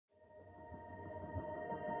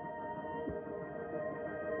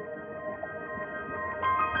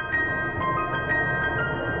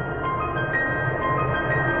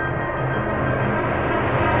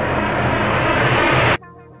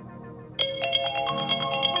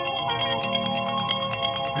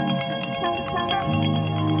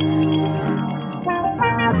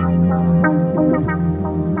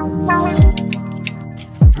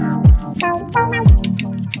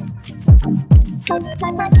Hi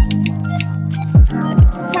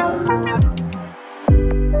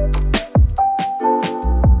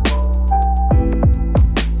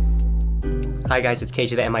guys, it's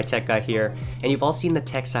KJ the MI Tech Guy here, and you've all seen the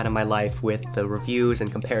tech side of my life with the reviews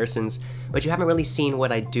and comparisons, but you haven't really seen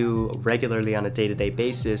what I do regularly on a day-to-day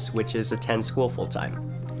basis, which is attend school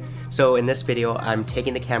full-time. So in this video, I'm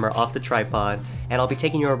taking the camera off the tripod, and I'll be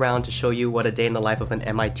taking you around to show you what a day in the life of an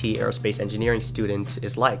MIT aerospace engineering student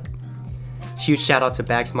is like. Huge shout out to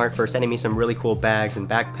Bagsmart for sending me some really cool bags and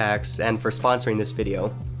backpacks, and for sponsoring this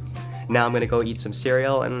video. Now I'm gonna go eat some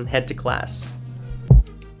cereal and head to class.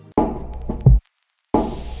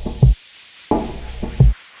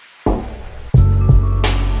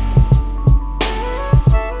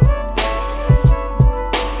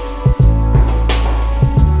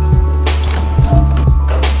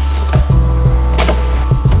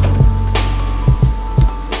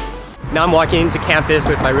 Now I'm walking to campus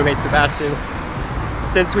with my roommate Sebastian.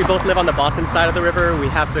 Since we both live on the Boston side of the river, we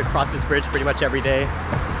have to cross this bridge pretty much every day.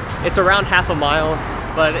 It's around half a mile,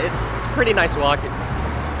 but it's a pretty nice walk,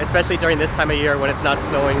 especially during this time of year when it's not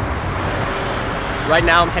snowing. Right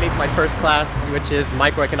now I'm heading to my first class, which is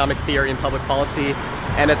Microeconomic Theory and Public Policy,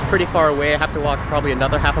 and it's pretty far away. I have to walk probably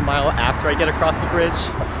another half a mile after I get across the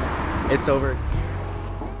bridge. It's over.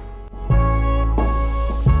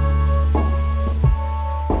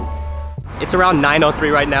 It's around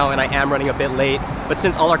 9:03 right now and I am running a bit late, but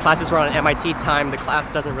since all our classes were on MIT time, the class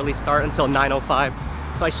doesn't really start until 9:05,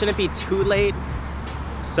 so I shouldn't be too late,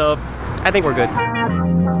 so I think we're good.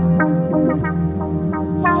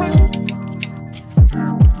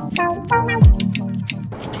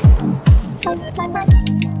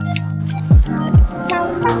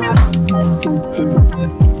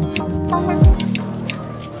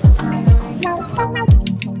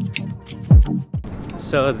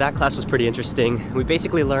 So that class was pretty interesting. We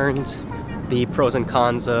basically learned the pros and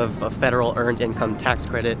cons of a federal earned income tax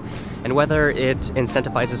credit and whether it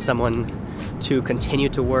incentivizes someone to continue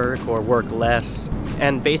to work or work less.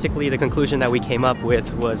 And basically the conclusion that we came up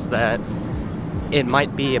with was that it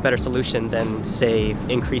might be a better solution than, say,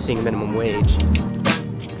 increasing minimum wage.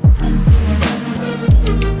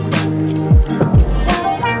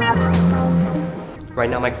 Right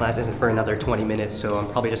now my class isn't for another 20 minutes, so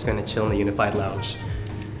I'm probably just gonna chill in the Unified Lounge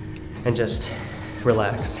and just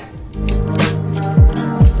relax.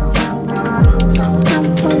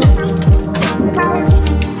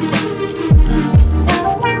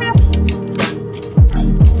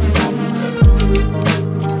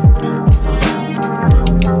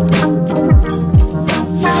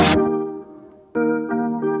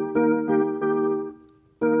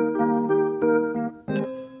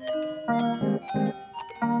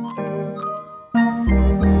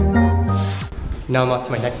 Now I'm off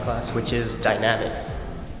to my next class, which is dynamics.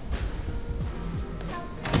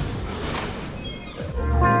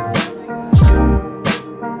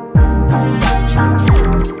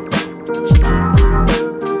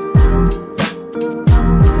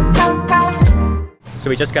 So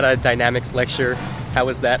we just got a dynamics lecture. How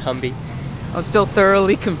was that, Humby? I'm still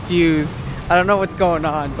thoroughly confused. I don't know what's going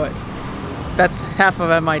on, but that's half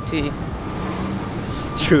of MIT.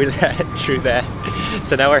 True that, true that.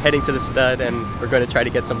 So now we're heading to the stud and we're going to try to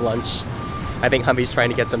get some lunch. I think Humby's trying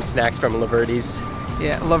to get some snacks from Laverty's.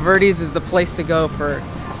 Yeah, Laverty's is the place to go for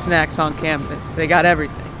snacks on campus. They got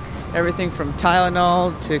everything. Everything from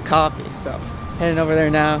Tylenol to coffee. So heading over there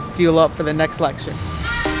now, fuel up for the next lecture.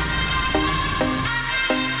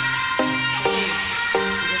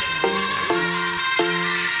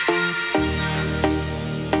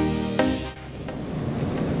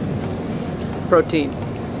 Protein.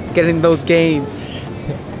 Getting those gains.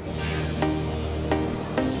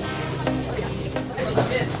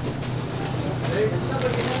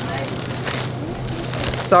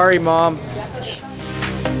 Sorry, Mom.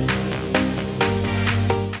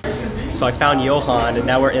 So I found Johan and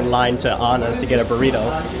now we're in line to Anna's to get a burrito.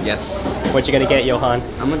 Yes. What you gonna get, Johan?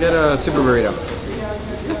 I'm gonna get a super burrito.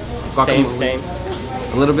 Same.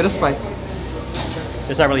 A little bit of spice.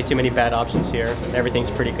 There's not really too many bad options here.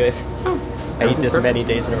 Everything's pretty good. I eat this many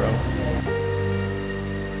days in a row.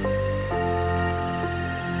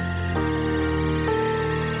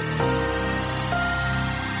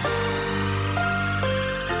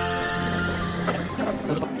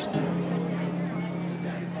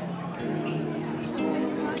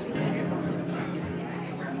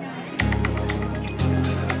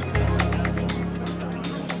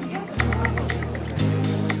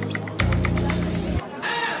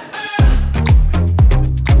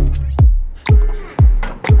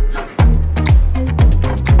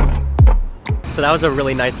 So that was a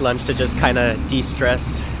really nice lunch to just kind of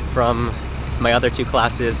de-stress from my other 2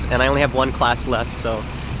 classes, and I only have 1 class left, so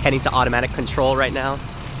heading to automatic control right now.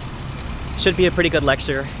 Should be a pretty good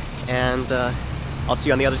lecture, and I'll see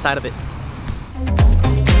you on the other side of it.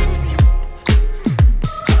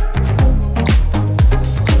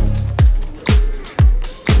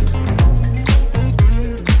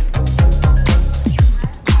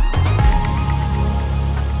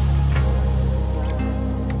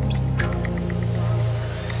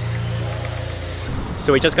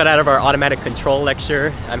 So we just got out of our automatic control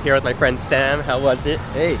lecture. I'm here with my friend Sam. How was it?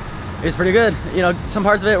 Hey, it was pretty good. You know, some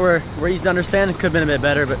parts of it were easy to understand. It could have been a bit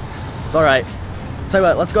better, but it's all right. Tell you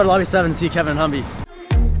what, let's go to lobby 7 and see Kevin and Humby.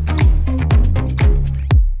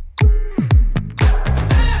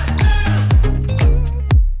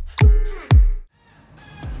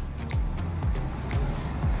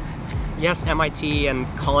 Yes, MIT and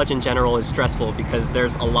college in general is stressful because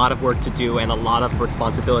there's a lot of work to do and a lot of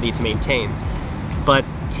responsibility to maintain. But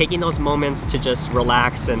taking those moments to just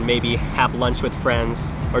relax and maybe have lunch with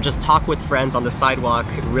friends or just talk with friends on the sidewalk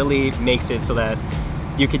really makes it so that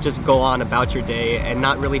you could just go on about your day and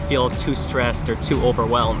not really feel too stressed or too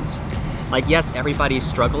overwhelmed. Like, yes, everybody's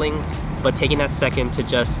struggling, but taking that second to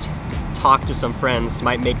just talk to some friends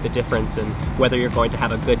might make the difference in whether you're going to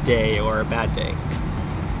have a good day or a bad day.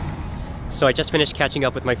 So I just finished catching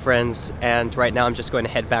up with my friends, and right now I'm just going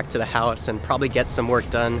to head back to the house and probably get some work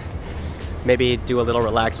done. Maybe do a little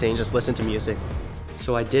relaxing, just listen to music.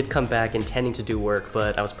 So I did come back intending to do work,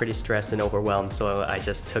 but I was pretty stressed and overwhelmed, so I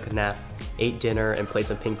just took a nap, ate dinner, and played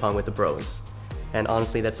some ping pong with the bros. And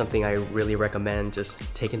honestly, that's something I really recommend, just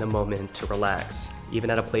taking a moment to relax. Even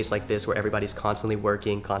at a place like this where everybody's constantly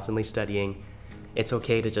working, constantly studying, it's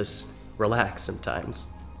okay to just relax sometimes.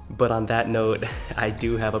 But on that note, I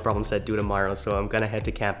do have a problem set due tomorrow, so I'm gonna head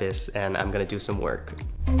to campus and I'm gonna do some work.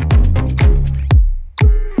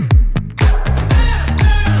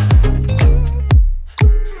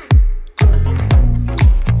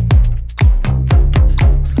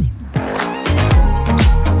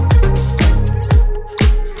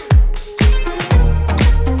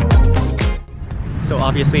 So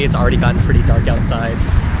obviously it's already gotten pretty dark outside.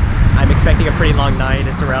 I'm expecting a pretty long night.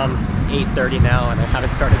 It's around 8:30 now and I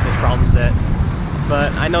haven't started this problem set,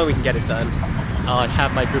 but I know we can get it done. I'll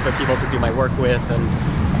have my group of people to do my work with,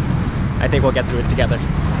 and I think we'll get through it together.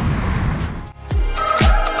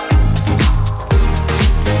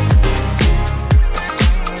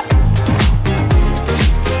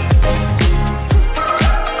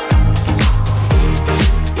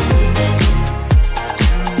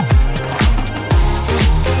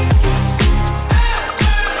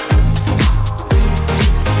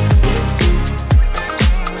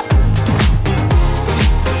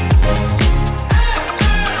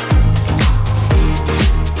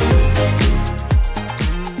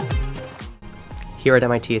 Here at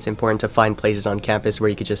MIT, it's important to find places on campus where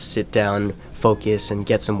you could just sit down, focus, and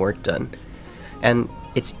get some work done. And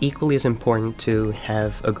it's equally as important to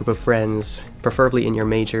have a group of friends, preferably in your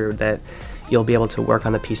major, that you'll be able to work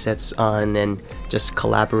on the piece sets on and just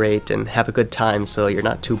collaborate and have a good time so you're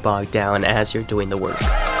not too bogged down as you're doing the work.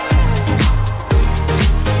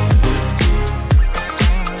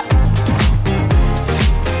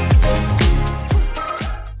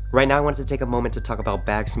 Right now I wanted to take a moment to talk about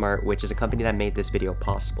Bagsmart, which is a company that made this video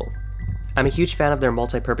possible. I'm a huge fan of their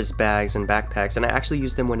multi-purpose bags and backpacks, and I actually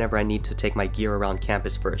use them whenever I need to take my gear around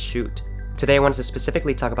campus for a shoot. Today I wanted to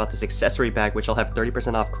specifically talk about this accessory bag, which I'll have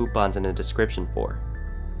 30% off coupons in the description for.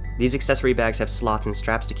 These accessory bags have slots and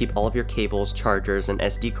straps to keep all of your cables, chargers, and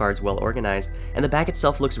SD cards well organized, and the bag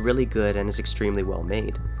itself looks really good and is extremely well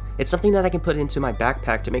made. It's something that I can put into my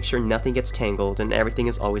backpack to make sure nothing gets tangled and everything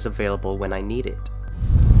is always available when I need it.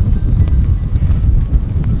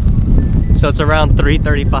 So it's around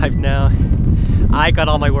 3:35 now. I got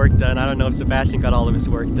all my work done. I don't know if Sebastian got all of his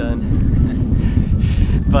work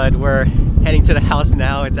done. But we're heading to the house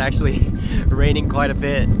now. It's actually raining quite a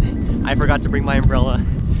bit. I forgot to bring my umbrella.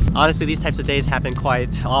 Honestly, these types of days happen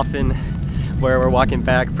quite often where we're walking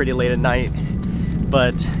back pretty late at night.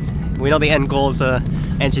 But we know the end goal is an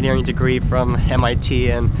engineering degree from MIT,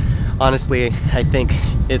 and honestly, I think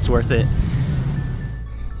it's worth it.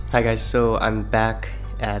 Hi guys, so I'm back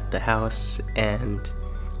at the house, and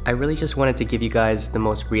I really just wanted to give you guys the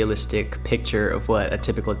most realistic picture of what a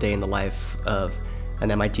typical day in the life of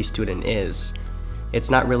an MIT student is.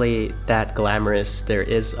 It's not really that glamorous. There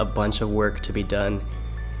is a bunch of work to be done,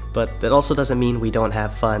 but that also doesn't mean we don't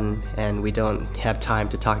have fun and we don't have time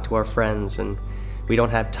to talk to our friends and we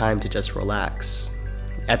don't have time to just relax.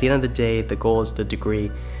 At the end of the day, the goal is the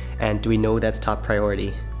degree, and we know that's top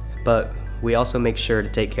priority, but we also make sure to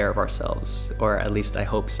take care of ourselves, or at least I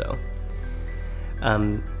hope so.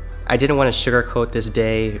 I didn't want to sugarcoat this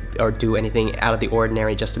day or do anything out of the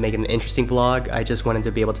ordinary just to make it an interesting vlog. I just wanted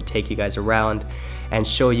to be able to take you guys around and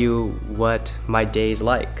show you what my day is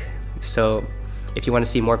like. So if you want to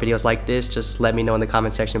see more videos like this, just let me know in the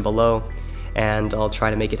comment section below and I'll try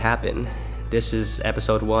to make it happen. This is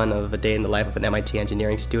episode 1 of A Day in the Life of an MIT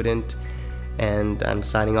engineering student, and I'm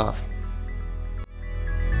signing off.